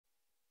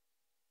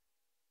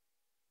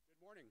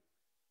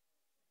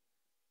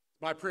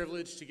My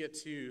privilege to get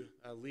to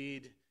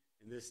lead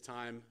in this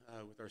time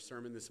with our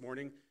sermon this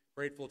morning.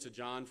 Grateful to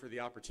John for the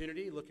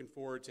opportunity. Looking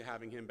forward to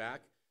having him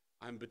back.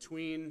 I'm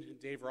between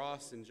Dave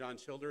Ross and John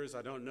Childers.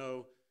 I don't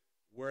know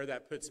where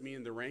that puts me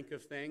in the rank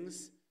of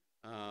things,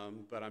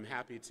 but I'm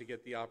happy to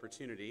get the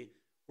opportunity.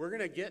 We're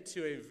going to get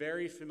to a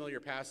very familiar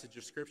passage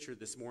of Scripture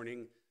this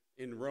morning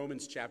in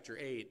Romans chapter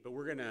 8, but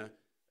we're going to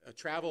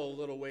travel a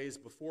little ways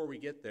before we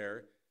get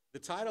there. The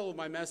title of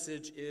my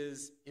message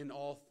is In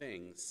All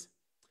Things.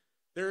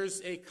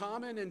 There's a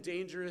common and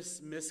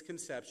dangerous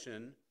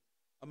misconception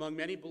among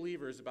many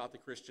believers about the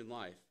Christian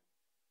life.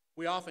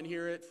 We often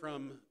hear it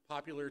from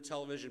popular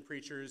television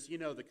preachers, you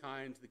know, the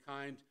kind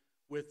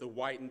with the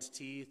whitened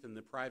teeth and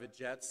the private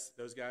jets,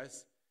 those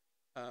guys.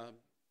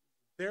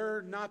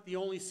 They're not the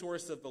only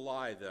source of the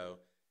lie, though.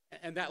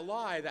 And that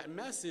lie, that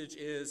message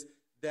is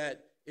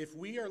that if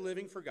we are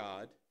living for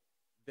God,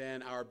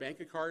 then our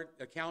bank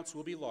accounts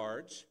will be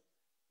large,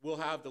 we'll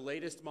have the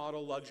latest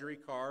model luxury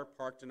car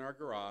parked in our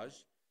garage,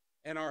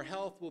 and our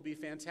health will be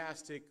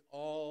fantastic,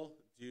 all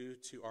due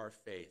to our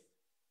faith.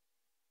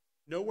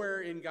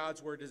 Nowhere in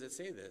God's word does it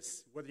say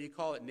this. Whether you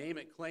call it name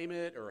it, claim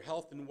it, or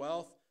health and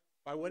wealth,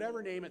 by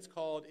whatever name it's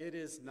called, it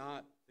is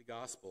not the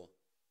gospel.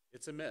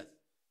 It's a myth.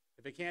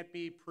 If it can't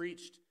be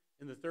preached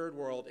in the third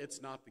world, it's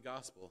not the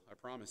gospel, I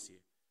promise you.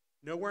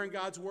 Nowhere in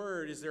God's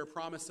word is there a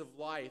promise of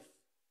life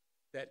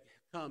that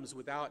comes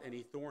without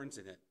any thorns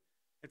in it.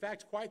 In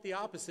fact, quite the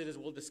opposite, as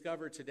we'll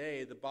discover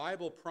today. The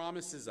Bible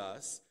promises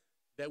us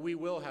that we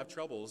will have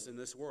troubles in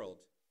this world,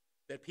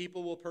 that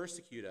people will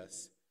persecute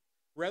us.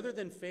 Rather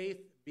than faith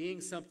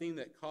being something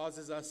that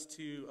causes us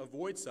to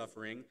avoid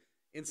suffering,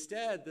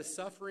 instead, the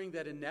suffering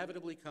that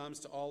inevitably comes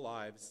to all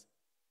lives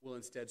will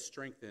instead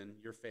strengthen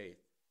your faith.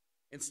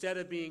 Instead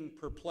of being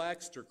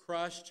perplexed or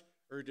crushed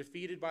or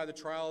defeated by the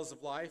trials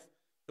of life,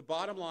 the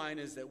bottom line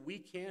is that we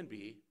can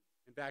be,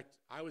 in fact,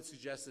 I would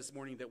suggest this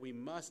morning that we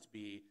must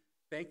be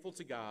thankful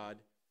to God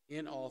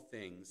in all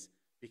things,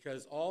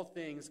 because all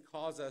things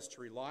cause us to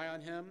rely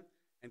on him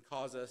and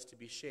cause us to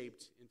be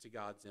shaped into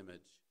God's image.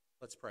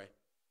 Let's pray.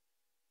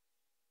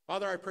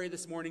 Father, I pray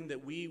this morning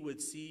that we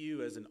would see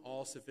you as an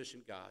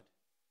all-sufficient God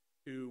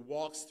who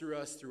walks through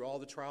us through all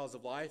the trials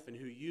of life and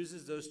who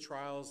uses those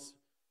trials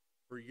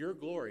for your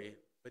glory,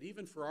 but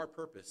even for our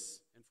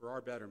purpose and for our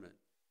betterment.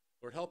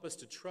 Lord, help us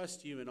to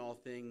trust you in all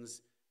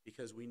things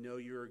because we know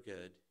you are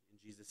good. In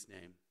Jesus'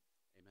 name,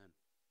 amen.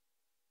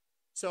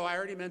 So I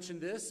already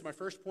mentioned this, my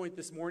first point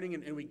this morning,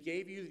 and we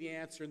gave you the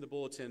answer in the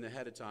bulletin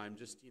ahead of time,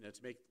 just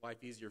to make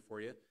life easier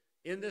for you.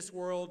 In this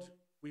world,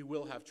 we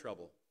will have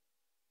trouble.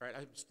 Right?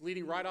 I'm just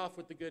leading right off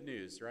with the good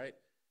news, right?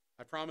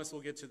 I promise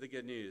we'll get to the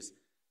good news.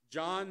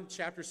 John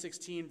chapter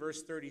 16,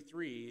 verse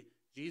 33,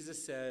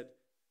 Jesus said,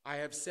 I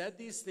have said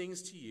these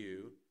things to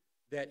you,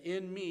 that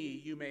in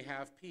me you may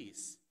have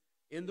peace.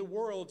 In the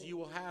world you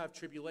will have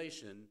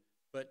tribulation,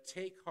 but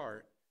take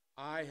heart,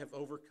 I have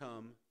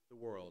overcome the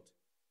world.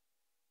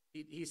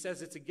 He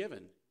says it's a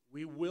given.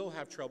 We will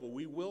have trouble.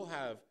 We will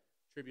have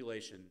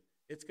tribulation.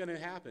 It's going to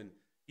happen.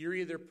 You're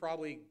either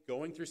probably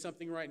going through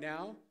something right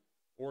now,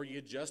 or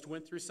you just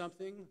went through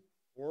something,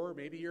 or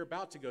maybe you're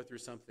about to go through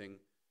something.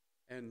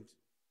 And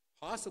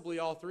possibly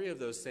all three of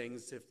those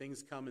things, if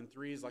things come in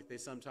threes like they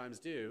sometimes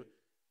do.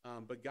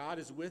 But God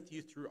is with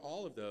you through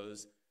all of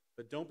those.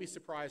 But don't be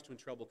surprised when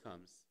trouble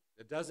comes.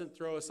 It doesn't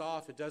throw us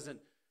off. It doesn't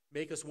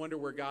make us wonder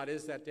where God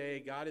is that day.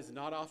 God is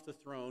not off the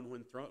throne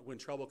when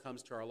trouble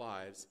comes to our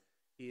lives.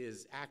 He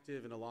is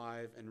active and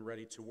alive and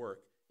ready to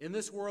work. In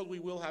this world, we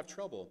will have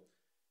trouble.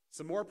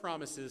 Some more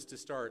promises to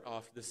start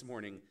off this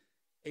morning.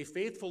 A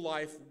faithful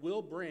life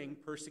will bring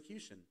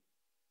persecution.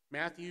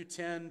 Matthew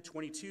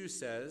 10:22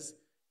 says,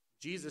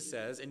 Jesus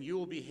says, and you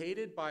will be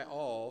hated by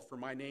all for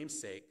my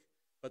name's sake,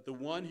 but the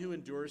one who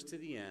endures to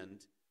the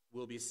end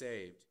will be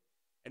saved.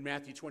 And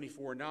Matthew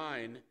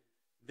 24:9,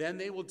 then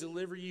they will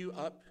deliver you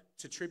up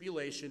to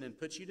tribulation and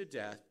put you to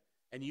death,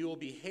 and you will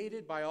be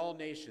hated by all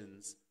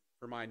nations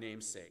for my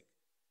name's sake.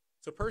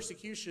 So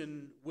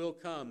persecution will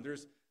come.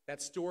 There's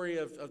that story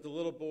of the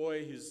little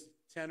boy who's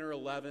 10 or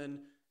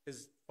 11,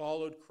 has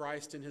followed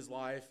Christ in his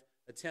life,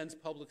 attends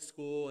public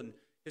school, and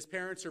his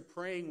parents are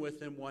praying with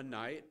him one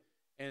night,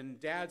 and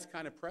dad's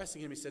kind of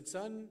pressing him. He said,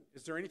 son,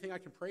 is there anything I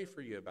can pray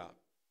for you about?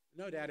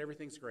 No, Dad,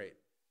 everything's great.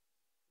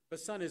 But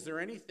son, is there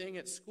anything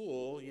at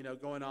school,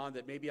 going on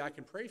that maybe I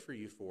can pray for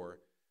you for?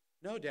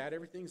 No, Dad,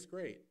 everything's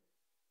great.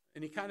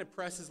 And he kind of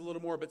presses a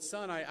little more, but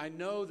son, I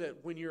know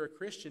that when you're a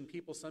Christian,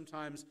 people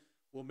sometimes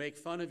will make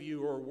fun of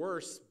you or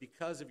worse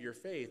because of your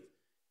faith.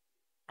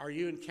 Are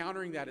you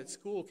encountering that at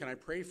school? Can I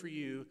pray for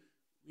you,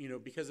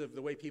 because of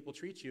the way people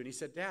treat you? And he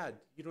said, Dad,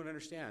 you don't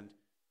understand.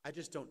 I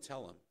just don't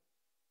tell them,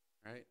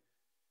 right?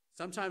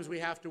 Sometimes we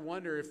have to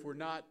wonder if we're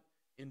not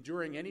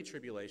enduring any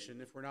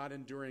tribulation, if we're not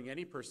enduring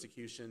any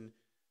persecution,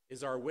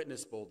 is our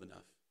witness bold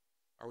enough?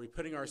 Are we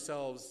putting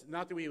ourselves,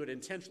 not that we would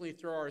intentionally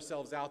throw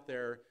ourselves out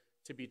there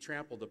to be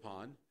trampled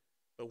upon,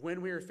 but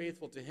when we are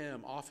faithful to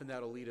him, often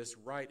that'll lead us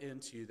right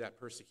into that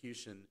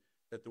persecution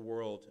that the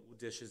world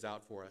dishes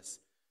out for us.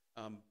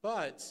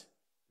 But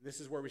this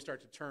is where we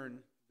start to turn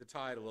the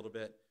tide a little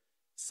bit.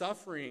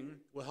 Suffering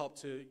will help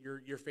to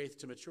your faith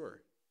to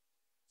mature.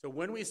 So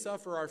when we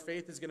suffer, our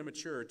faith is going to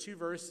mature. Two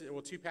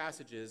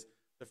passages.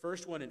 The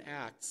first one in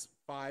Acts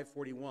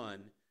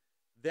 5:41.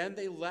 Then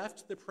they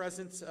left the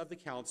presence of the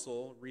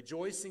council,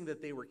 rejoicing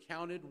that they were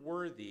counted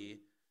worthy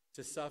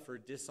to suffer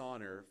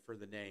dishonor for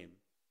the name.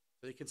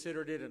 So they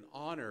considered it an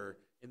honor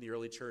in the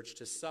early church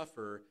to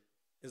suffer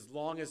as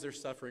long as their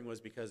suffering was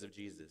because of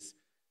Jesus.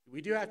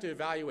 We do have to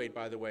evaluate,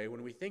 by the way,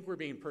 when we think we're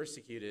being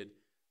persecuted,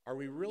 are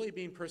we really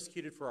being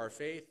persecuted for our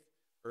faith,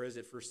 or is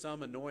it for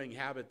some annoying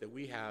habit that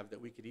we have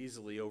that we could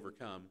easily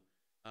overcome?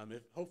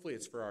 Hopefully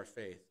it's for our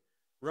faith.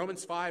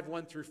 Romans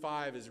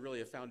 5:1-5 is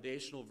really a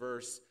foundational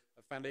verse,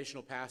 a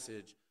foundational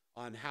passage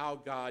on how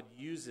God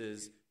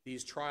uses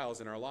these trials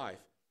in our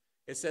life.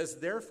 It says,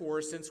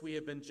 therefore, since we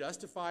have been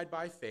justified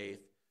by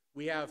faith,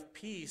 we have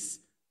peace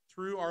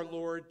through our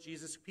Lord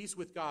Jesus, peace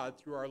with God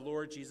through our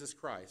Lord Jesus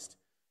Christ.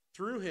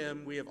 Through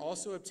him, we have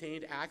also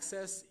obtained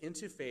access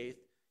into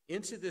faith,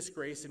 into this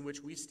grace in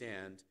which we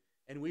stand,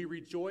 and we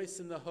rejoice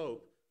in the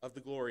hope of the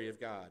glory of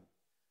God.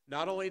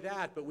 Not only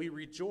that, but we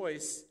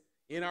rejoice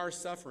in our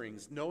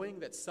sufferings,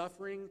 knowing that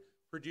suffering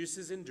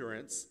produces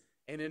endurance,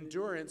 and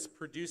endurance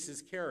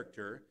produces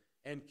character,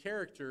 and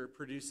character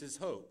produces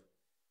hope.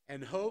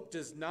 And hope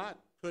does not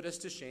put us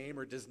to shame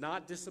or does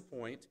not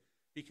disappoint,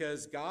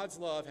 because God's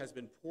love has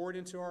been poured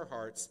into our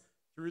hearts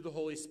through the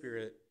Holy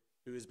Spirit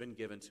who has been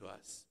given to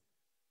us.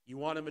 You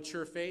want a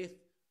mature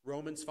faith?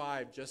 Romans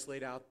 5 just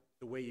laid out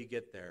the way you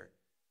get there.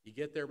 You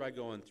get there by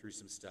going through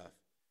some stuff.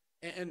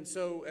 And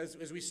so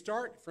as we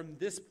start from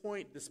this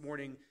point this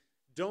morning,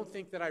 don't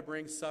think that I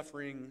bring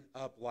suffering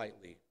up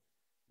lightly.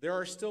 There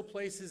are still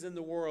places in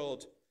the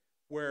world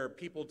where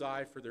people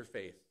die for their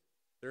faith.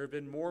 There have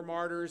been more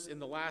martyrs in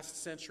the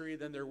last century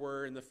than there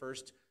were in the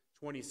first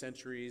 20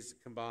 centuries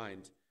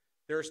combined.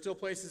 There are still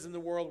places in the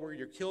world where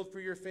you're killed for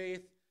your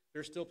faith.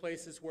 There are still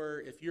places where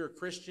if you're a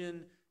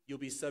Christian, you'll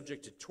be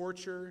subject to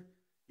torture.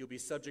 You'll be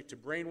subject to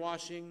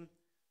brainwashing.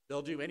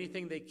 They'll do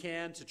anything they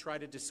can to try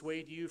to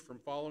dissuade you from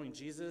following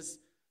Jesus.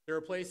 There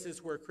are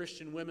places where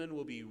Christian women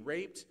will be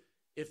raped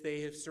if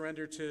they have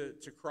surrendered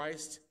to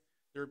Christ.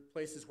 There are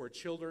places where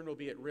children will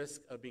be at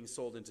risk of being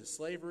sold into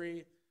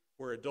slavery,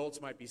 where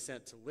adults might be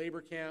sent to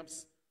labor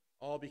camps,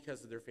 all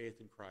because of their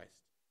faith in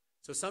Christ.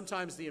 So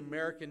sometimes the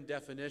American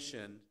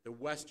definition, the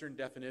Western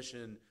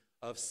definition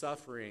of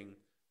suffering,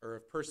 or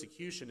of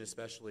persecution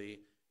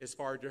especially, is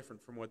far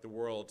different from what the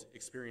world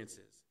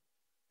experiences.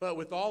 But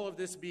with all of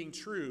this being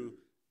true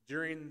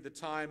during the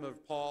time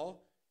of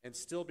Paul, and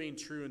still being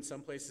true in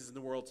some places in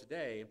the world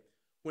today,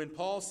 when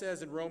Paul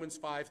says in Romans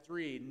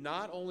 5:3,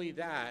 not only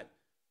that,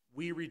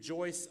 we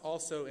rejoice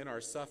also in our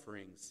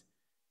sufferings,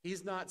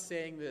 he's not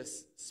saying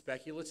this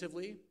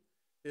speculatively.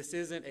 This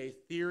isn't a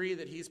theory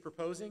that he's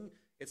proposing.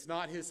 It's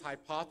not his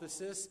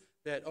hypothesis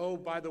that, oh,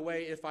 by the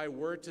way, if I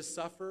were to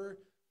suffer,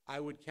 I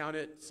would count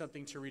it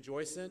something to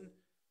rejoice in.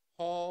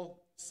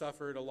 Paul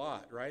suffered a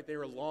lot, right? They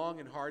were long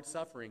and hard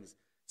sufferings.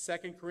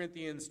 2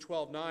 Corinthians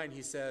 12:9,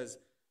 he says,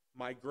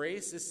 my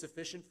grace is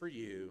sufficient for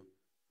you,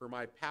 for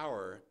my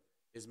power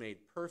is made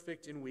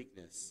perfect in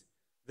weakness.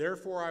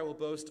 Therefore I will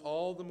boast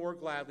all the more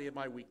gladly of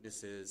my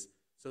weaknesses,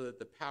 so that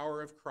the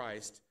power of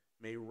Christ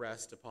may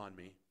rest upon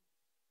me.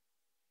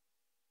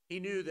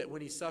 He knew that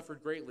when he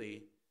suffered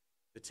greatly,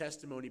 the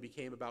testimony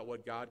became about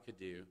what God could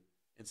do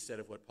instead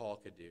of what Paul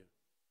could do.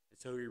 And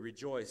so he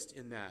rejoiced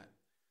in that.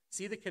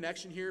 See the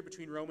connection here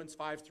between Romans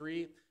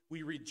 5:3?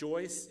 We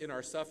rejoice in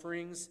our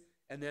sufferings.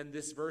 And then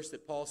this verse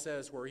that Paul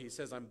says where he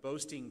says, I'm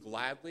boasting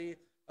gladly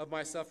of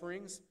my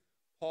sufferings.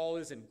 Paul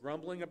isn't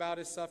grumbling about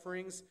his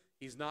sufferings.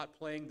 He's not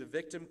playing the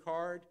victim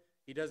card.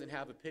 He doesn't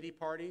have a pity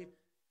party.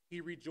 He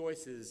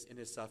rejoices in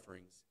his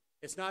sufferings.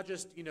 It's not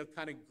just,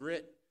 kind of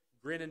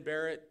grin and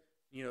bear it,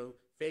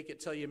 fake it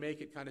till you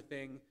make it kind of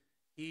thing.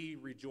 He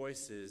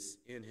rejoices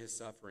in his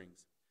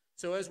sufferings.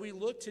 So as we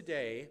look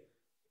today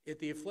at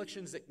the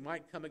afflictions that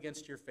might come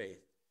against your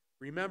faith,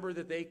 remember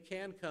that they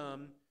can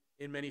come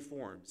in many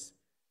forms.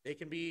 They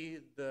can be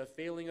the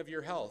failing of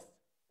your health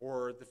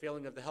or the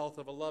failing of the health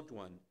of a loved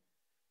one.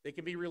 They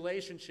can be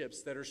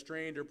relationships that are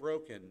strained or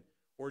broken,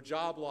 or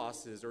job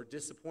losses or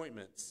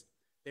disappointments.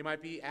 They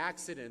might be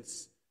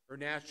accidents or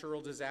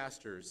natural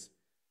disasters,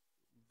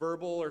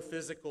 verbal or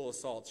physical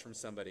assaults from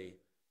somebody,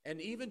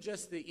 and even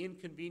just the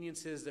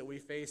inconveniences that we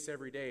face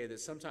every day that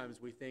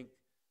sometimes we think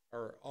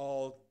are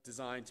all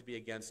designed to be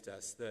against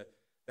us. The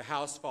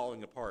house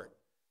falling apart.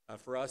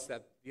 For us,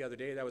 that the other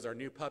day, that was our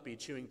new puppy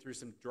chewing through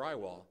some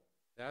drywall.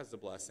 That was a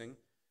blessing.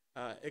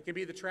 It could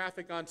be the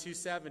traffic on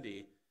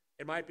 270.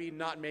 It might be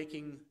not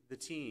making the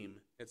team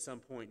at some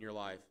point in your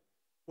life.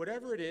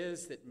 Whatever it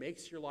is that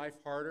makes your life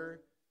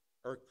harder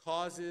or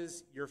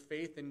causes your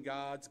faith in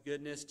God's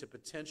goodness to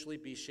potentially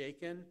be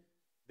shaken,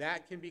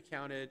 that can be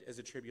counted as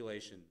a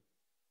tribulation.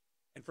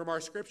 And from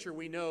our scripture,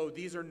 we know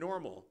these are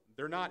normal.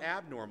 They're not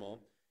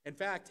abnormal. In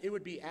fact, it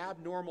would be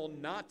abnormal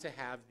not to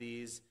have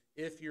these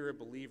if you're a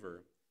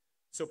believer.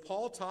 So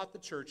Paul taught the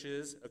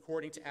churches,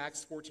 according to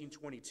Acts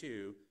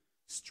 14:22,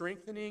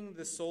 strengthening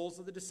the souls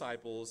of the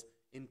disciples,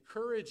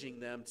 encouraging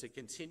them to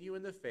continue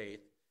in the faith,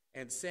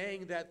 and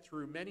saying that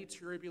through many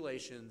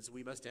tribulations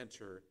we must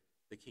enter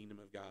the kingdom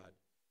of God.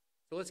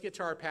 So let's get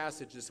to our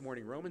passage this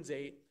morning, Romans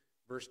 8,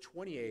 verse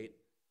 28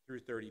 through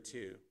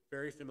 32.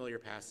 Very familiar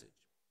passage.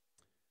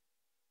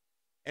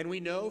 And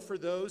we know for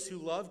those who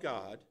love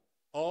God,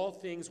 all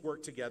things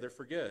work together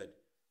for good,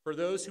 for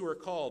those who are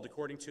called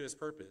according to his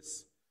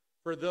purpose.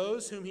 For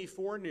those whom he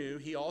foreknew,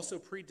 he also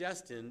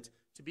predestined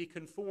to be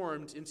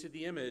conformed into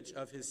the image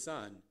of his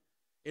Son,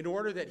 in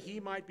order that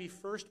he might be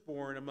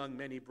firstborn among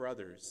many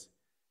brothers.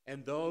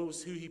 And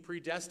those who he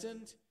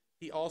predestined,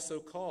 he also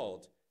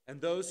called.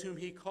 And those whom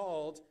he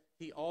called,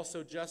 he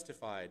also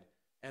justified.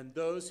 And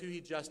those who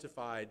he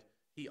justified,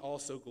 he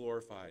also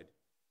glorified.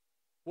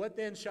 What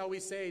then shall we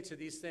say to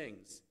these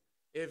things?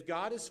 If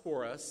God is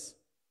for us,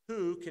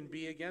 who can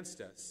be against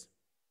us?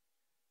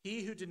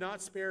 He who did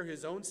not spare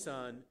his own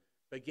Son,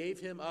 but gave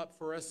him up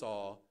for us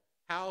all,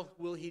 how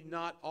will he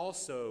not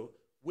also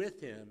with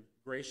him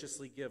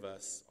graciously give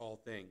us all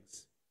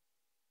things?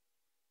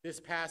 This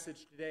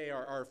passage today,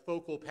 our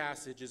focal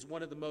passage, is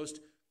one of the most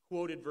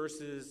quoted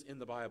verses in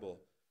the Bible.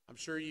 I'm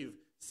sure you've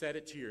said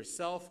it to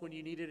yourself when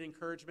you needed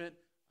encouragement.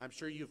 I'm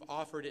sure you've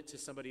offered it to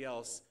somebody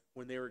else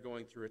when they were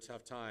going through a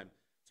tough time.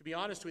 To be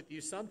honest with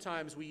you,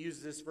 sometimes we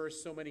use this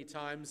verse so many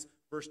times,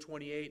 verse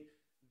 28,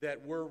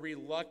 that we're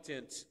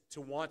reluctant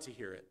to want to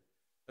hear it.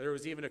 There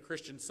was even a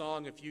Christian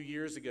song a few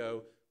years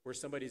ago where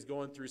somebody's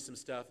going through some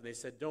stuff and they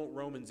said, "Don't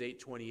Romans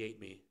 8:28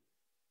 me,"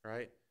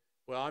 right?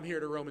 Well, I'm here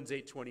to Romans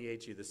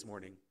 8:28 you this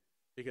morning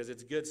because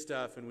it's good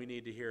stuff and we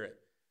need to hear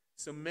it.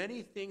 So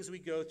many things we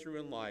go through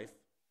in life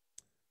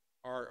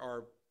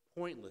are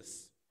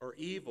pointless or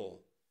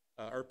evil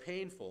or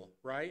painful,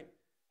 right?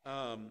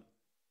 And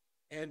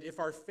if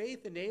our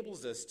faith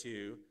enables us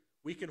to,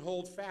 we can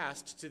hold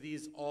fast to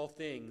these all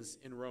things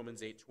in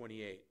Romans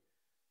 8:28.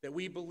 That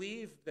we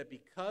believe that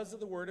because of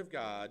the Word of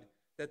God,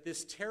 that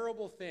this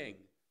terrible thing,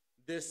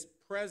 this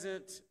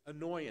present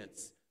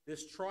annoyance,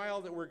 this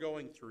trial that we're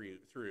going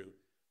through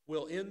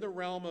will, in the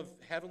realm of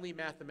heavenly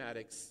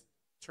mathematics,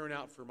 turn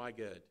out for my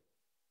good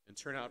and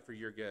turn out for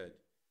your good.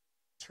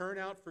 Turn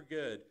out for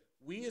good.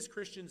 We as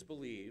Christians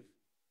believe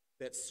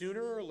that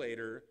sooner or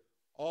later,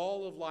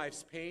 all of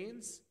life's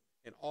pains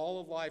and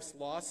all of life's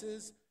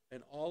losses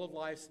and all of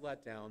life's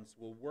letdowns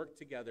will work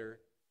together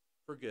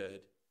for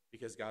good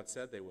because God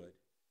said they would.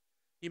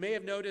 You may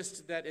have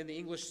noticed that in the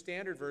English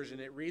Standard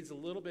Version, it reads a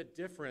little bit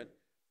different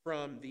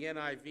from the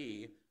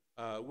NIV,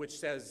 which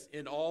says,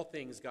 "In all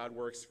things God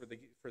works for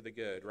the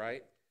good,"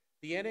 right?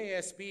 The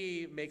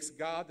NASB makes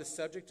God the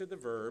subject of the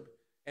verb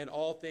and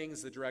all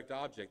things the direct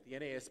object. The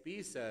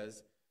NASB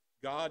says,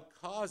 "God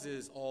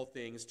causes all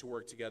things to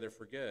work together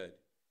for good."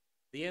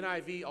 The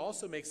NIV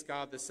also makes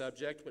God the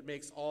subject, but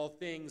makes all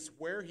things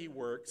where he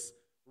works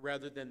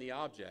rather than the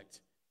object.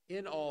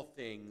 In all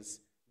things,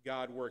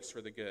 God works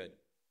for the good.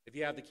 If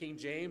you have the King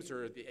James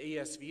or the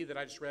ESV that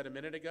I just read a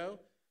minute ago,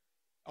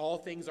 all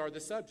things are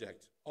the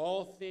subject.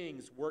 All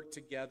things work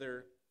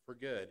together for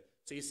good.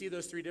 So you see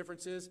those three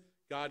differences?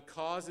 God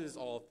causes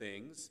all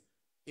things,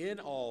 in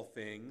all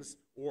things,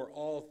 or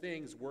all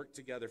things work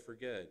together for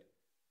good.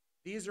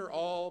 These are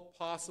all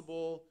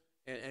possible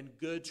and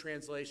good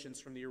translations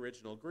from the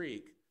original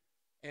Greek.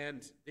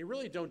 And they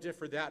really don't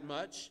differ that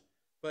much,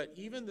 but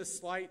even the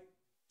slight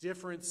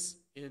difference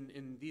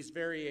in these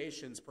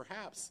variations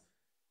perhaps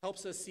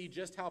helps us see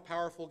just how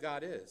powerful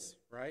God is,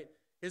 right?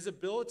 His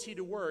ability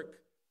to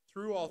work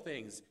through all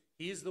things.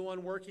 He's the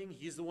one working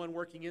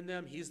in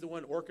them, he's the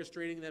one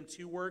orchestrating them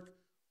to work.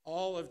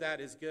 All of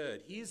that is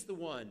good. He's the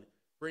one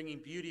bringing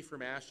beauty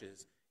from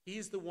ashes.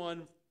 He's the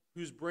one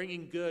who's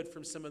bringing good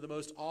from some of the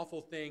most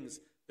awful things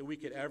that we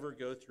could ever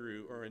go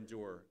through or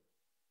endure.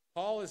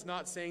 Paul is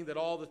not saying that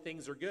all the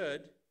things are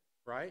good,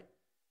 right?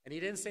 And he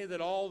didn't say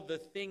that all the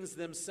things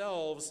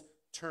themselves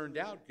turned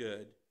out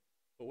good.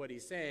 But what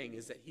he's saying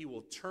is that he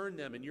will turn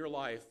them in your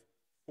life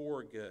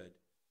for good.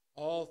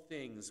 All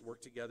things work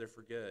together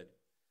for good.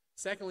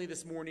 Secondly,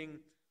 this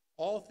morning,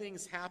 all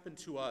things happen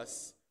to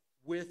us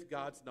with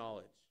God's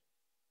knowledge.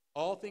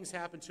 All things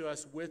happen to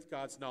us with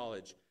God's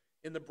knowledge.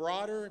 In the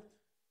broader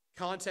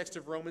context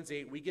of Romans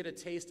 8, we get a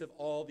taste of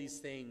all these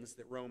things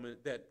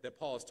that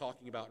Paul is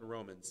talking about in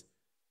Romans.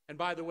 And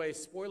by the way,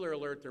 spoiler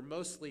alert, they're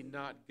mostly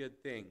not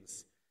good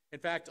things. In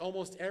fact,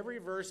 almost every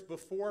verse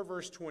before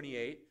verse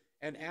 28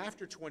 and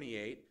after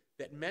 28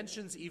 that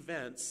mentions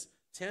events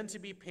tend to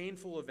be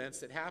painful events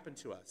that happen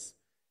to us.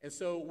 And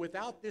so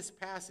without this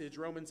passage,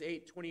 Romans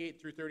 8,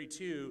 28 through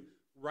 32,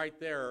 right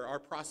there, our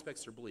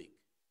prospects are bleak.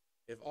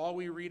 If all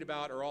we read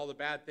about are all the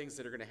bad things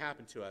that are going to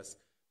happen to us.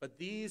 But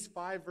these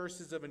 5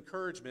 verses of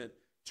encouragement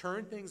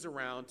turn things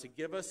around to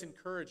give us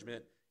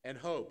encouragement and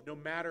hope, no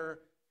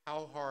matter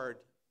how hard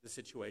the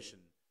situation,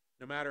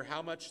 no matter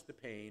how much the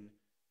pain,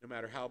 no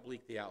matter how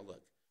bleak the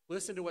outlook.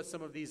 Listen to what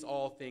some of these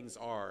all things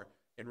are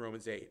in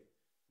Romans 8.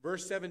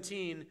 Verse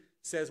 17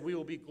 says, "We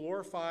will be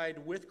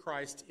glorified with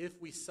Christ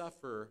if we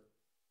suffer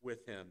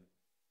with him."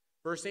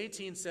 Verse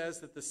 18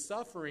 says that the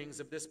sufferings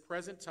of this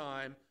present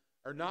time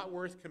are not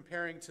worth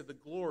comparing to the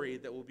glory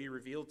that will be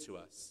revealed to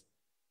us.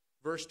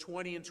 Verse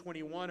 20 and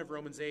 21 of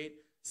Romans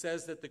 8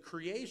 says that the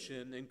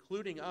creation,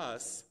 including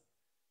us,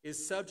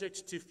 is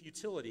subject to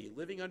futility,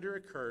 living under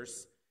a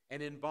curse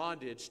and in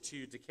bondage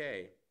to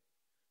decay.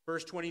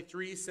 Verse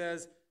 23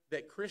 says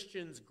that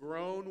Christians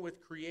groan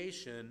with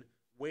creation,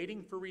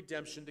 waiting for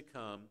redemption to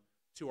come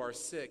to our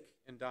sick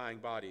and dying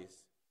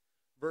bodies.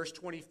 Verse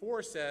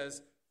 24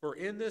 says, "For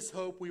in this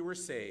hope we were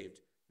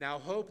saved. Now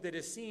hope that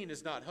is seen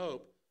is not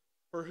hope,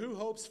 for who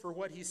hopes for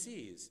what he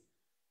sees?"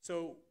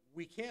 So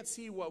we can't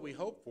see what we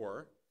hope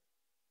for.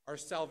 Our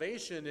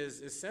salvation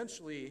is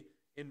essentially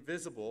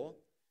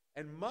invisible,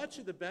 and much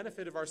of the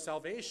benefit of our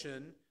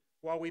salvation,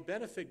 while we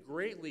benefit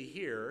greatly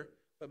here,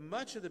 but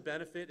much of the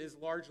benefit is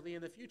largely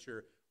in the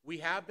future. We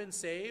have been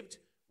saved,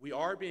 we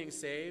are being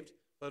saved,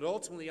 but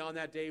ultimately on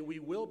that day we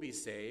will be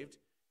saved,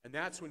 and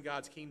that's when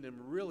God's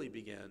kingdom really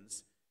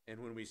begins,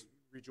 and when we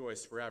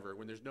rejoice forever,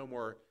 when there's no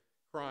more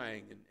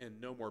crying and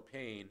no more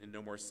pain and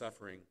no more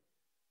suffering.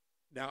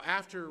 Now,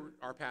 after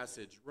our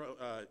passage,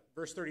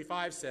 verse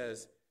 35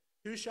 says,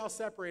 "Who shall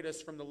separate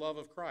us from the love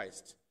of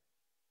Christ?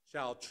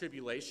 Shall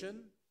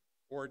tribulation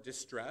or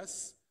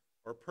distress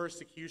or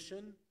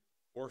persecution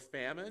or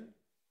famine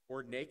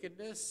or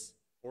nakedness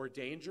or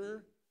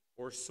danger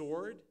or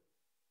sword?"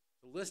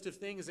 The list of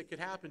things that could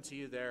happen to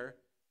you there,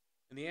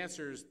 and the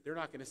answer is they're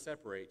not going to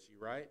separate you,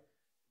 right?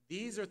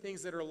 These are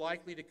things that are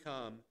likely to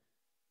come,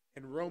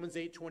 and Romans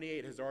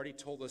 8:28 has already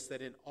told us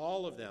that in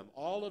all of them,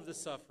 all of the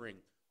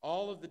suffering,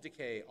 all of the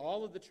decay,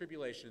 all of the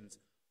tribulations,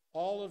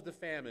 all of the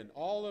famine,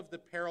 all of the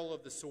peril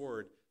of the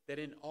sword, that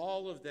in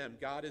all of them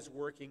God is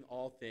working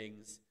all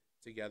things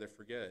together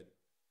for good.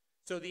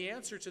 So the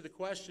answer to the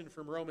question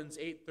from Romans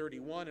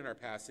 8:31 in our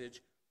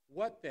passage,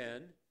 what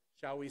then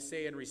shall we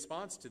say in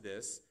response to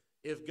this?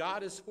 If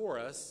God is for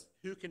us,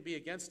 who can be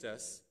against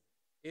us?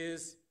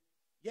 Is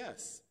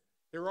yes.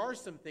 There are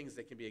some things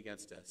that can be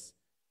against us.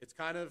 It's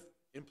kind of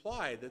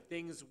implied that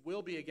things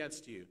will be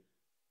against you.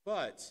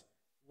 But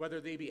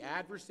whether they be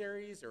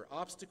adversaries or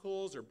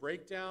obstacles or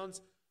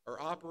breakdowns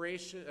or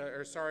opposition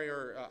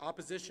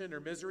or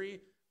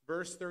misery,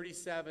 verse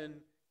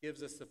 37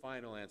 gives us the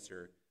final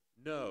answer.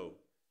 No,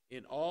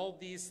 in all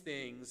these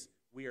things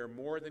we are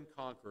more than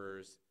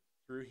conquerors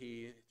through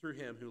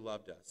him who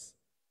loved us.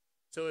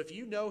 So if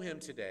you know him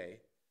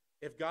today,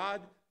 if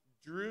God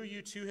drew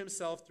you to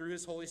himself through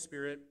his Holy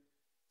Spirit,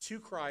 to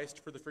Christ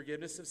for the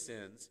forgiveness of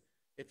sins,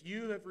 if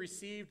you have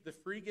received the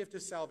free gift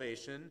of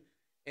salvation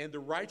and the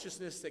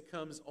righteousness that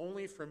comes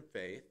only from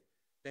faith,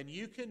 then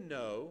you can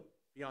know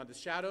beyond a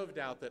shadow of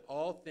doubt that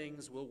all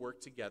things will work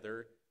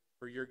together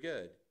for your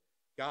good.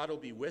 God will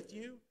be with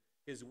you,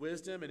 his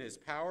wisdom and his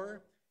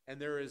power, and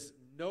there is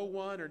no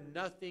one or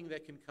nothing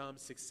that can come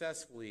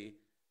successfully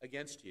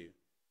against you.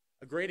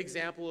 A great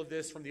example of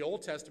this from the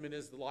Old Testament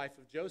is the life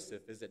of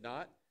Joseph, is it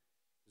not?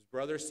 His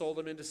brothers sold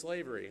him into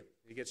slavery.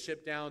 He gets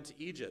shipped down to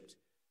Egypt,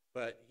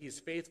 but he's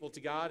faithful to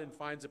God and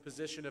finds a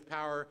position of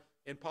power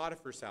in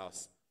Potiphar's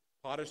house.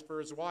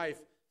 Potiphar's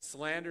wife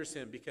slanders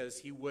him because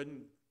he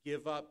wouldn't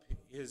give up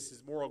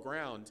his moral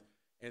ground,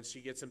 and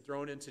she gets him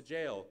thrown into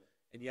jail.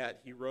 And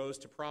yet he rose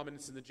to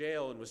prominence in the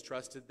jail and was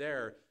trusted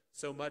there,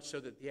 so much so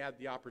that he had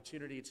the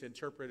opportunity to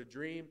interpret a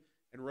dream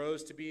and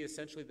rose to be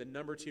essentially the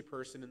number 2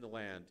 person in the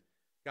land.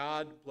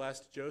 God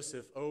blessed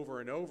Joseph over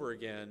and over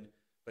again,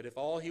 but if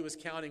all he was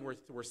counting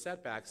were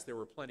setbacks, there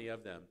were plenty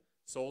of them.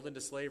 Sold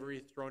into slavery,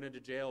 thrown into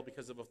jail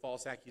because of a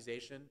false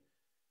accusation.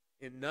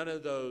 In none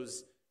of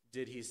those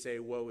did he say,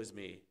 "Woe is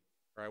me,"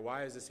 right?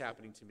 "Why is this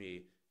happening to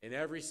me?" In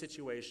every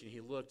situation,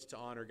 he looked to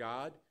honor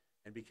God,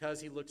 and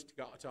because he looked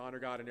to honor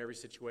God in every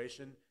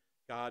situation,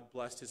 God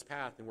blessed his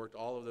path and worked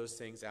all of those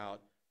things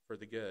out for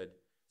the good.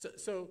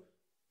 So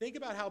think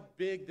about how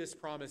big this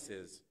promise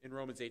is in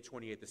Romans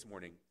 8:28 this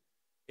morning.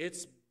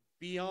 It's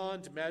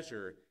beyond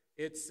measure.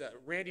 It's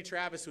Randy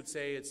Travis would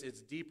say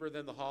it's deeper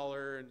than the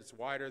holler and it's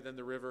wider than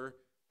the river.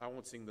 I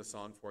won't sing the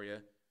song for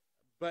you.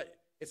 But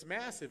it's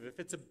massive. If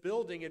it's a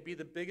building, it'd be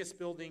the biggest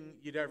building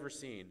you'd ever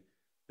seen.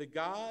 The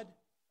God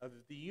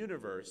of the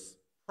universe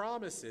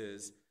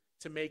promises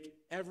to make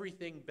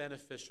everything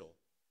beneficial.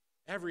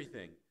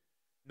 Everything.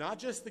 Not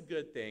just the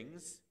good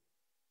things,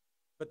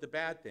 but the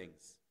bad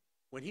things.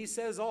 When he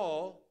says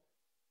all,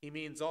 he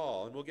means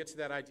all. And we'll get to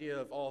that idea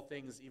of all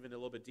things even a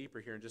little bit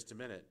deeper here in just a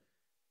minute.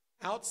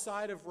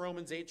 Outside of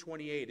Romans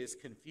 8:28 is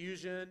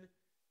confusion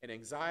and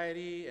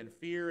anxiety and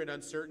fear and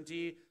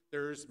uncertainty.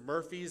 There's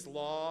Murphy's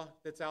Law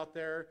that's out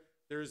there.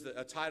 There's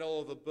a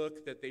title of a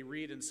book that they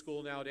read in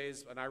school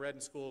nowadays, and I read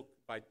in school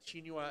by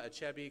Chinua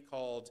Achebe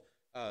called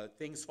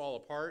Things Fall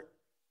Apart.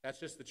 That's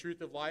just the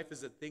truth of life,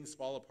 is that things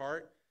fall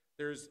apart.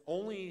 There's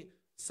only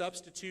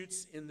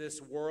substitutes in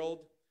this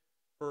world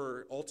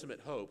for ultimate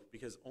hope,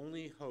 because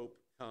only hope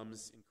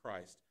comes in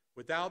Christ.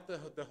 Without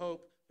the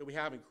hope that we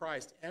have in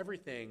Christ,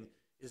 everything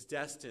is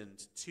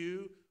destined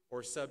to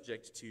or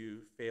subject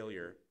to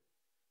failure.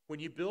 When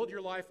you build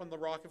your life on the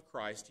rock of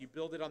Christ, you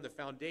build it on the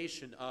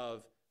foundation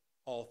of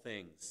all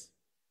things.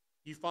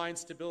 You find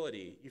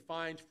stability. You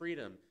find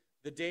freedom.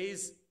 The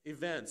day's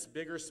events,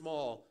 big or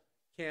small,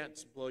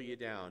 can't blow you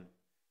down.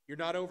 You're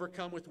not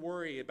overcome with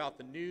worry about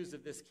the news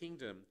of this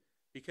kingdom.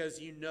 because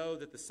you know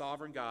that the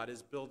sovereign God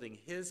is building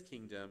his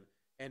kingdom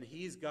and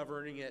he's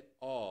governing it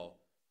all.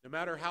 No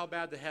matter how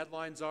bad the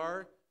headlines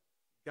are,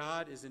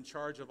 God is in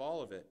charge of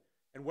all of it.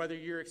 And whether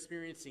you're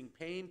experiencing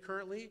pain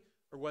currently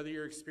or whether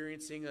you're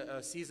experiencing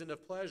a season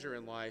of pleasure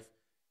in life,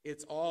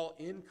 it's all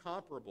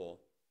incomparable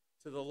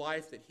to the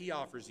life that he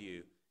offers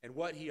you and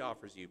what he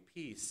offers you: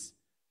 peace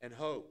and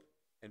hope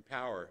and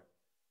power.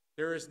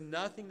 There is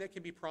nothing that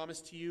can be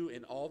promised to you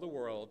in all the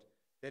world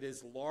that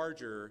is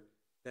larger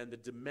than the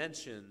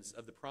dimensions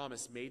of the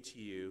promise made to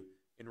you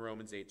in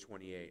Romans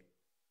 8:28.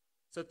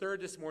 So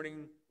third, this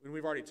morning, when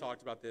we've already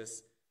talked about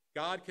this,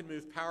 God can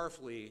move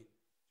powerfully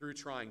through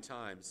trying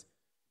times.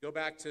 Go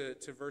back to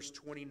verse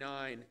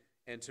 29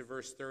 and to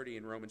verse 30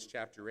 in Romans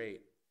chapter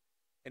 8.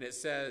 And it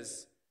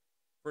says,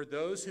 "For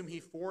those whom he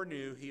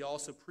foreknew, he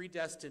also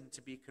predestined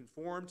to be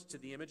conformed to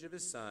the image of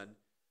his Son,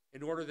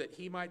 in order that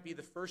he might be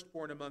the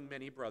firstborn among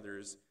many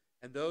brothers.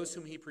 And those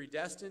whom he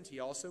predestined, he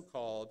also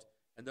called.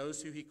 And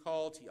those who he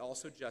called, he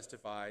also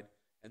justified.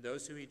 And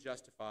those who he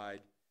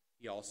justified,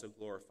 he also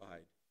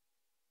glorified."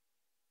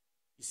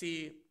 You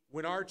see,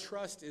 when our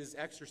trust is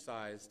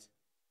exercised,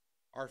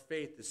 our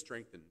faith is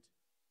strengthened.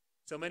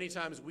 So many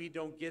times we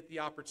don't get the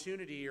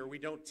opportunity, or we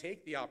don't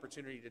take the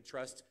opportunity to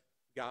trust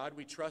God.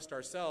 We trust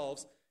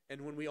ourselves.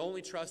 And when we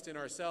only trust in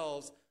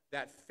ourselves,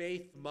 that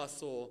faith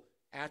muscle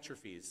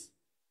atrophies.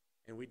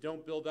 And we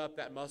don't build up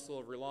that muscle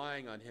of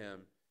relying on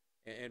him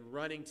and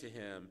running to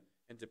him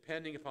and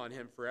depending upon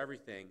him for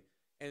everything.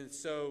 And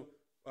so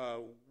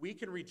we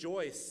can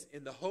rejoice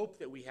in the hope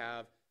that we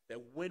have that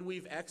when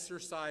we've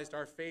exercised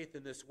our faith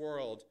in this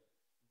world,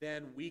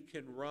 then we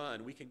can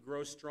run. We can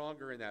grow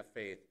stronger in that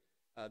faith.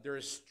 There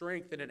is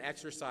strength in an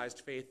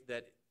exercised faith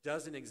that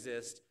doesn't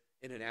exist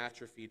in an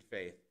atrophied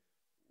faith.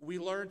 We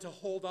learn to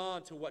hold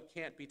on to what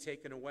can't be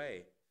taken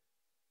away.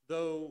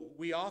 Though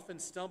we often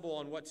stumble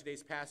on what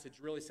today's passage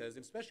really says,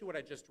 and especially what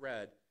I just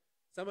read.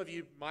 Some of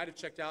you might have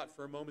checked out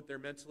for a moment there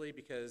mentally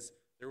because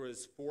there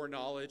was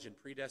foreknowledge and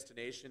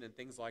predestination and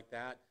things like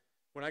that.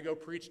 When I go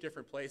preach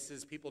different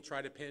places, people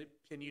try to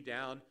pin you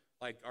down.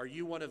 Like, are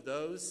you one of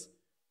those?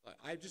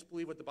 I just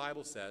believe what the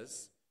Bible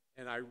says,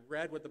 and I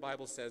read what the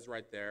Bible says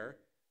right there.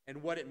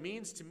 And what it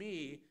means to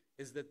me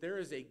is that there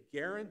is a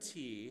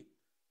guarantee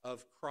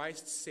of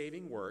Christ's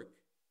saving work,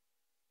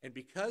 and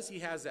because he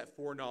has that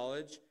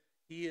foreknowledge,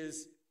 he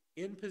is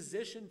in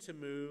position to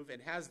move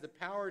and has the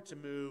power to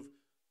move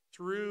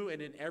through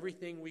and in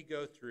everything we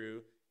go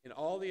through, in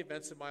all the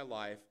events of my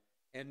life.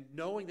 And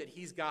knowing that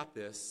he's got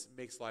this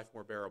makes life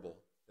more bearable,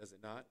 does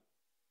it not?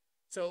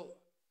 So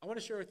I want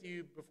to share with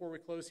you, before we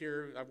close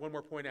here, I have one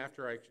more point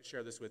after I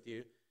share this with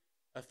you,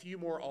 a few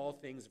more all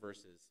things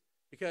verses.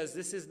 Because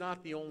this is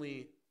not the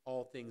only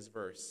all things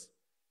verse.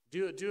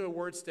 Do a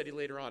word study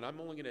later on. I'm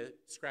only going to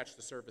scratch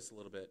the surface a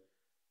little bit.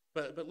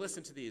 But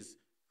listen to these.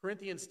 1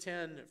 Corinthians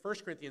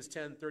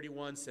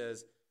 10:31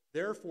 says,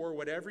 "Therefore,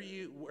 whether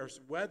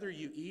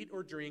you eat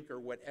or drink or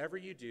whatever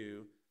you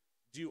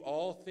do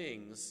all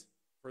things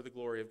for the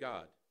glory of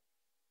God."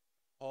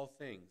 All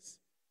things.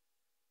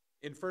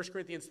 In 1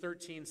 Corinthians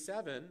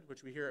 13:7,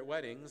 which we hear at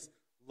weddings,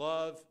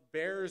 love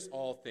bears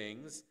all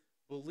things,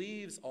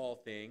 believes all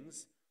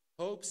things,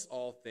 hopes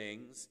all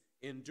things,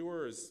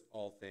 endures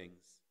all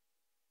things.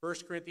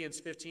 1 Corinthians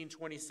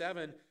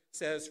 15:27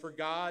 says, "For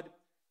God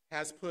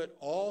has put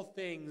all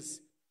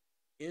things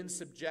in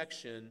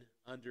subjection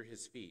under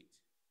his feet."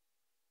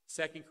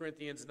 2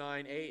 Corinthians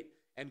 9:8,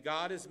 "And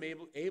God is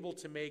able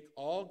to make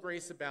all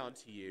grace abound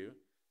to you,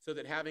 so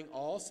that having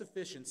all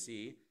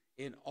sufficiency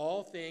in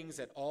all things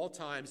at all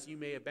times, you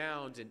may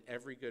abound in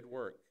every good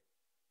work."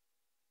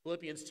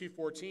 Philippians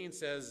 2:14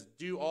 says,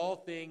 "Do all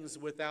things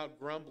without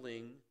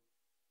grumbling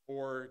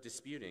or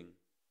disputing."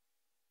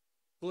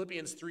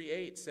 Philippians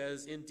 3:8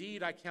 says,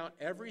 "Indeed, I count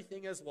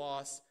everything as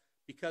loss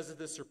because of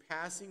the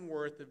surpassing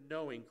worth of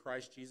knowing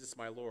Christ Jesus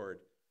my Lord.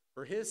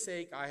 For his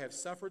sake I have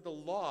suffered the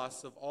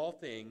loss of all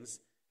things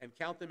and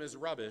count them as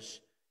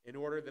rubbish in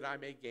order that I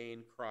may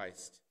gain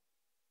Christ."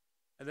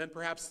 And then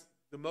perhaps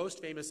the most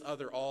famous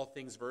other all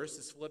things verse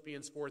is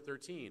Philippians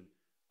 4:13.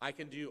 "I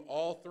can do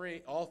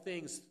all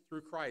things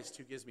through Christ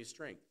who gives me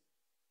strength."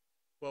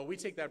 Well, we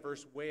take that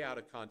verse way out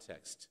of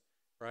context,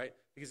 right?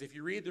 Because if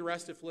you read the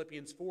rest of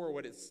Philippians 4,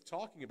 what it's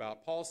talking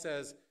about, Paul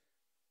says,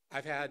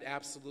 "I've had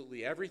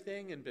absolutely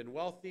everything and been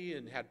wealthy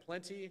and had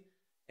plenty,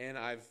 and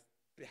I've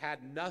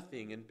had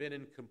nothing and been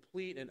in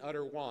complete and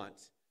utter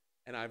want.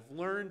 And I've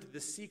learned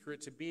the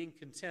secret to being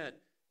content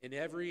in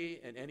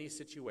every and any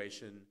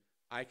situation.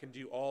 I can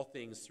do all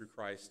things through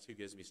Christ who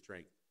gives me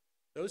strength."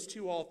 Those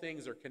two all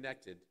things are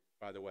connected,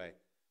 by the way.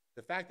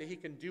 The fact that he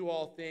can do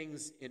all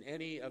things in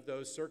any of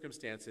those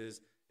circumstances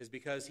is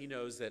because he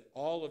knows that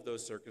all of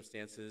those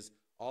circumstances,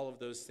 all of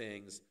those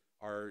things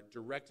are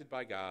directed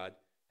by God,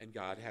 and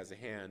God has a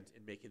hand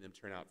in making them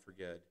turn out for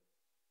good.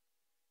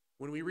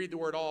 When we read the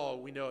word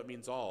all, we know it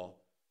means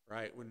all,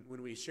 right?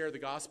 When we share the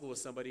gospel with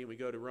somebody and we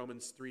go to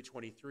Romans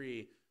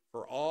 3:23,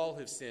 "For all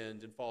have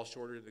sinned and fall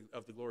short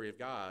of the glory of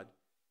God,"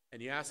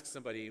 and you ask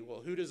somebody,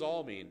 well, who does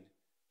all mean?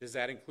 Does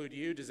that include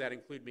you? Does that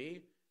include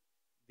me?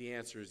 The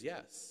answer is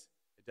yes,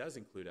 it does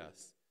include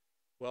us.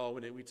 Well,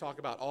 when we talk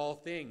about all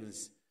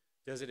things,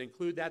 does it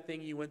include that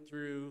thing you went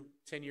through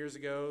 10 years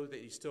ago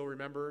that you still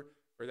remember,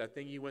 or that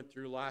thing you went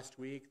through last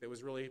week that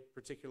was really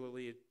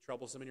particularly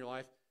troublesome in your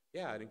life?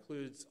 Yeah, it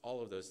includes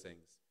all of those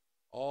things.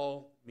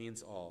 All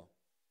means all.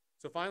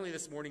 So finally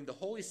this morning, the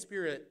Holy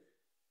Spirit,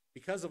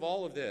 because of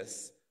all of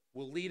this,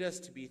 will lead us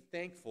to be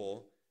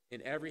thankful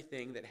in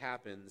everything that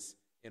happens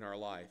in our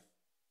life.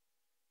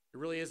 It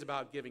really is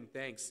about giving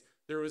thanks.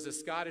 There was a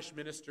Scottish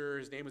minister,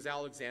 his name was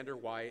Alexander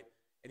White,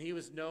 and he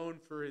was known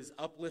for his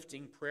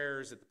uplifting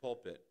prayers at the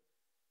pulpit.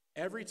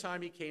 Every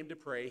time he came to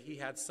pray, he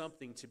had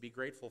something to be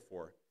grateful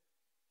for.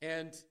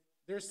 And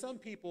there's some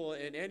people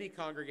in any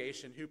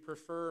congregation who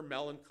prefer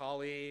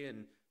melancholy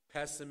and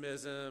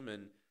pessimism,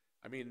 and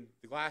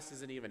the glass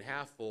isn't even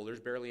half full.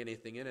 There's barely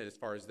anything in it as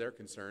far as they're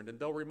concerned, and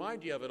they'll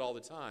remind you of it all the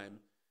time.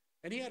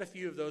 And he had a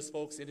few of those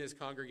folks in his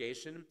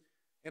congregation,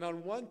 and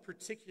on one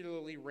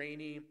particularly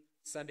rainy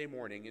Sunday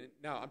morning, and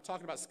now I'm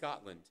talking about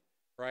Scotland,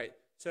 right?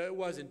 So it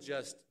wasn't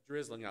just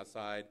drizzling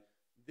outside.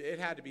 It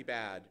had to be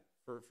bad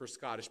for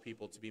Scottish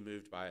people to be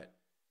moved by it.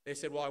 They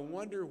said, well, I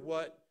wonder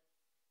what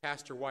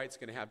Pastor White's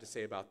going to have to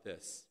say about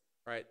this,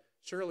 right?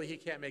 Surely he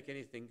can't make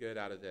anything good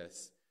out of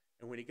this.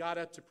 And when he got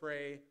up to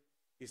pray,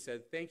 he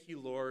said, thank you,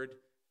 Lord,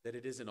 that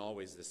it isn't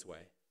always this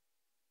way,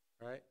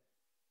 right?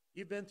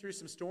 You've been through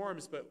some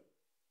storms, but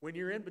when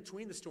you're in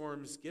between the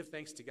storms, give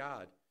thanks to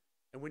God.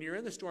 And when you're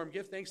in the storm,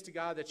 give thanks to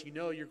God that you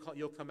know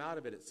you'll come out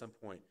of it at some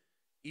point,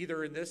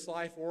 either in this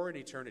life or in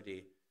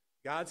eternity.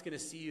 God's going to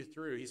see you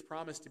through. He's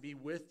promised to be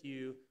with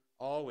you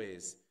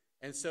always.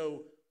 And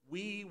so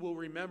we will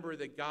remember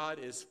that God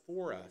is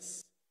for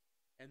us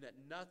and that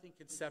nothing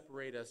can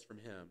separate us from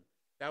him.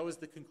 That was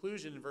the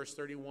conclusion in verse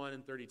 31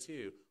 and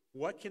 32.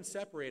 What can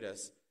separate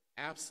us?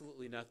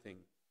 Absolutely nothing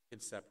can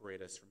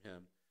separate us from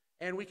him.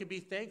 And we can be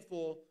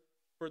thankful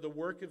for the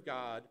work of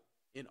God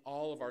in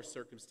all of our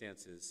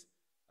circumstances.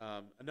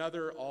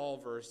 Another all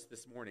verse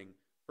this morning,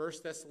 1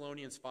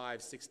 Thessalonians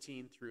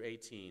 5:16 through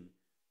 18.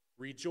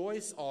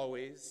 Rejoice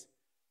always,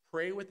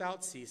 pray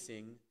without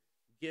ceasing,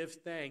 give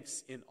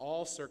thanks in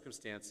all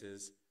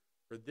circumstances,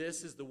 for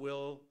this is the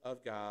will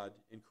of God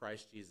in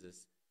Christ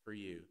Jesus for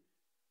you.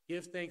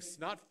 Give thanks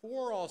not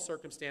for all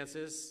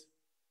circumstances,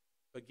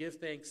 but give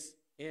thanks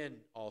in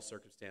all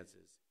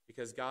circumstances,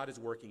 because God is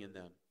working in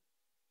them.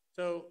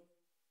 So,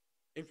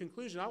 in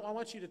conclusion, I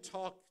want you to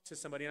talk to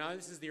somebody. Now,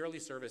 this is the early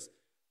service.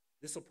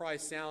 This will probably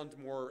sound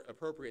more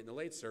appropriate in the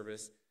late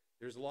service.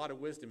 There's a lot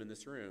of wisdom in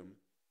this room.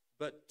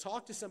 But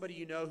talk to somebody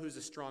you know who's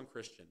a strong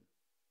Christian.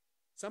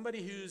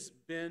 Somebody who's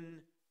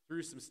been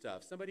through some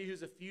stuff. Somebody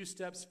who's a few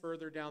steps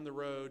further down the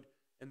road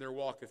in their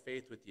walk of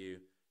faith with you.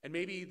 And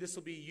maybe this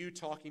will be you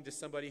talking to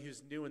somebody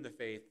who's new in the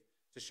faith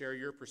to share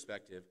your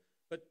perspective.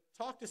 But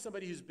talk to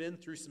somebody who's been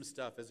through some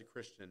stuff as a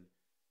Christian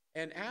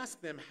and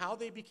ask them how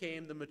they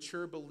became the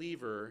mature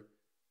believer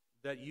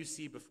that you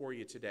see before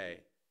you today.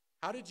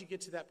 How did you get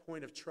to that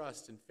point of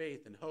trust and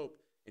faith and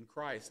hope in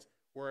Christ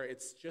where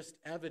it's just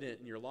evident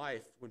in your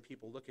life when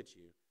people look at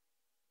you?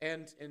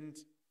 And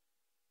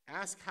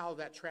ask how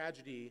that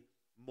tragedy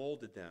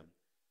molded them.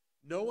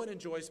 No one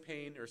enjoys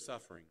pain or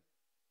suffering.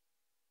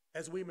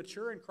 As we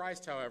mature in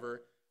Christ,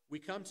 however, we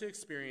come to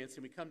experience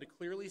and we come to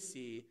clearly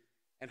see,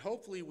 and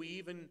hopefully we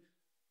even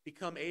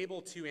become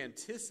able to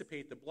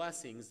anticipate the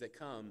blessings that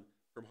come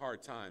from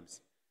hard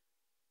times.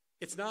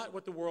 It's not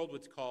what the world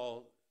would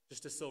call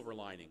just a silver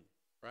lining,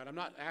 right? I'm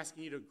not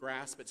asking you to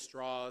grasp at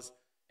straws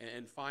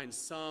and find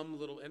some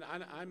little, and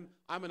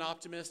I'm an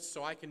optimist,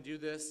 so I can do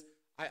this.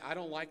 I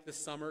don't like the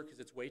summer because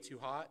it's way too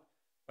hot,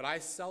 but I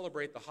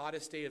celebrate the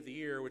hottest day of the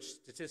year, which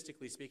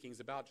statistically speaking is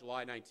about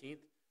July 19th.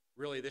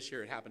 Really, this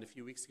year it happened a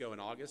few weeks ago in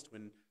August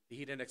when the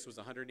heat index was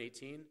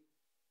 118.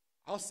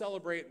 I'll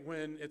celebrate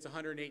when it's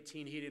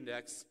 118 heat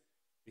index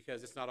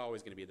because it's not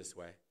always going to be this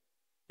way.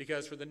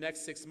 Because for the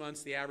next 6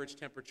 months, the average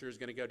temperature is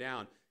going to go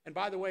down. And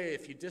by the way,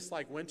 if you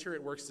dislike winter,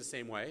 it works the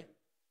same way.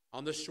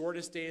 On the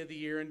shortest day of the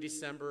year in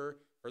December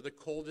or the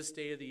coldest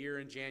day of the year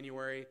in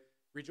January,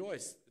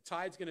 rejoice. The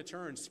tide's going to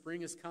turn.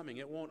 Spring is coming.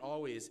 It won't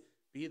always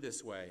be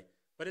this way.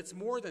 But it's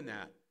more than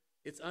that.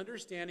 It's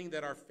understanding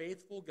that our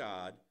faithful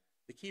God,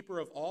 the keeper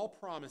of all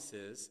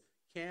promises,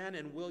 can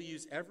and will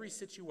use every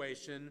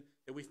situation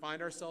that we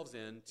find ourselves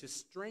in to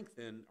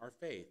strengthen our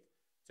faith,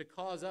 to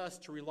cause us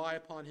to rely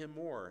upon him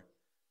more.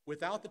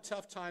 Without the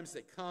tough times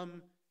that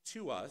come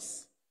to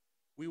us,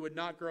 we would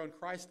not grow in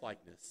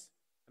Christ-likeness.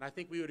 And I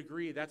think we would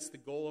agree that's the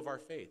goal of our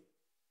faith,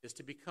 is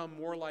to become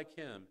more like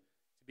him,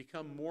 to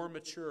become more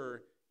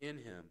mature in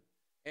him.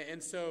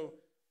 And so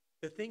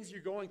the things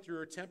you're going through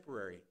are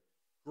temporary.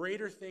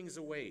 Greater things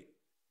await.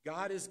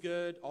 God is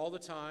good all the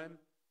time,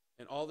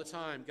 and all the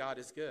time God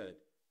is good.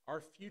 Our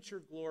future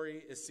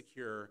glory is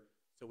secure,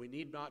 so we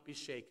need not be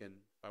shaken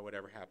by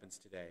whatever happens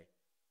today.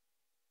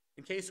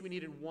 In case we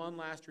needed one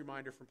last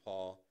reminder from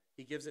Paul,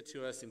 he gives it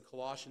to us in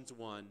Colossians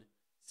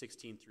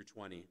 1:16 through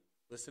 20.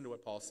 Listen to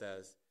what Paul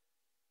says.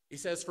 He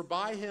says, "For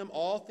by him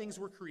all things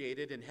were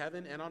created in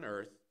heaven and on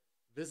earth,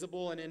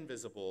 visible and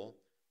invisible,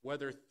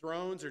 whether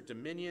thrones or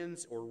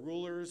dominions or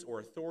rulers or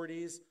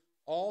authorities,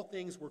 All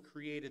things were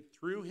created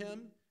through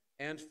him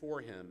and for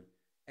him,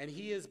 and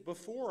he is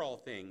before all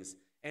things,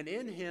 and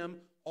in him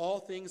all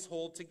things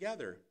hold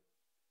together.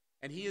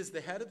 And he is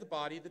the head of the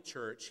body, the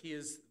church. He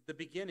is the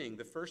beginning,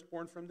 the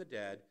firstborn from the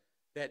dead,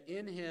 that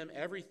in him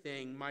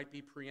everything might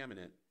be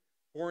preeminent.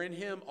 For in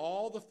him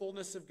all the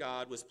fullness of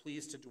God was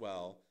pleased to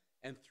dwell,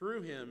 and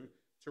through him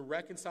to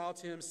reconcile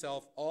to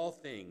himself all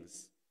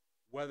things,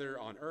 whether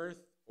on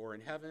earth or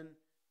in heaven,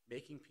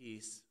 making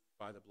peace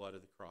by the blood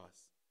of the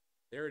cross.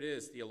 There it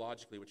is,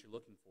 theologically, what you're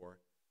looking for.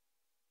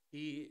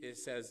 It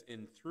says,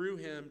 and through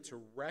him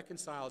to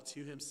reconcile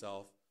to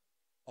himself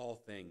all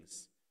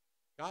things.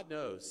 God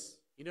knows.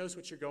 He knows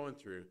what you're going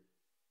through.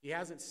 He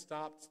hasn't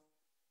stopped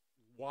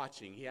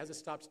watching. He hasn't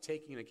stopped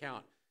taking an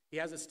account. He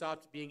hasn't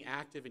stopped being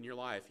active in your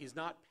life. He's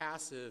not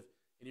passive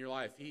in your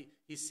life.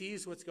 He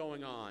sees what's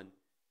going on, and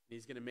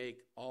he's going to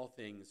make all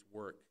things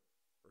work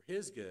for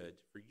his good,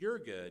 for your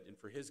good, and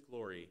for his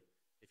glory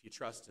if you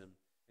trust him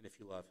and if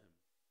you love him.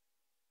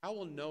 How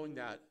will knowing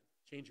that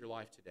change your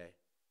life today?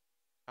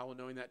 How will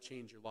knowing that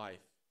change your life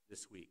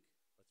this week?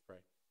 Let's pray.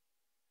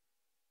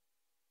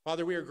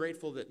 Father, we are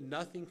grateful that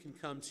nothing can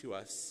come to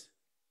us,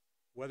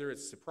 whether it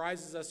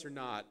surprises us or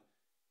not,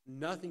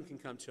 nothing can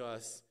come to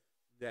us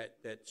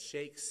that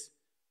shakes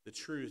the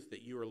truth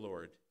that you are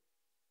Lord.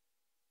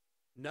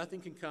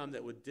 Nothing can come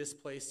that would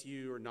displace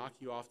you or knock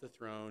you off the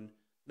throne.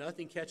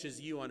 Nothing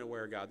catches you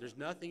unaware, God. There's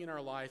nothing in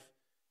our life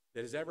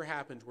that has ever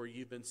happened where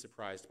you've been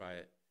surprised by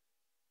it.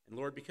 And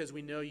Lord, because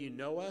we know you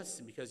know us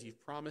and because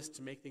you've promised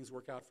to make things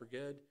work out for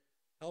good,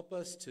 help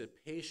us to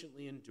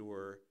patiently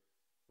endure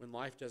when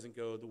life doesn't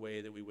go the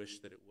way that we wish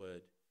that it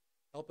would.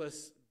 Help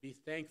us be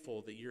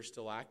thankful that you're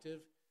still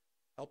active.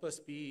 Help us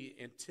be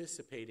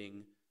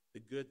anticipating the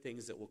good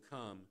things that will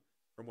come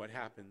from what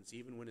happens,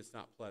 even when it's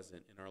not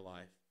pleasant in our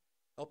life.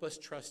 Help us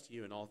trust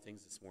you in all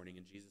things this morning.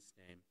 In Jesus'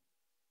 name,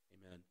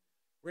 amen.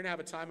 We're going to have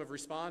a time of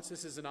response.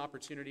 This is an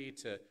opportunity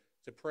to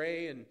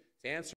pray and to answer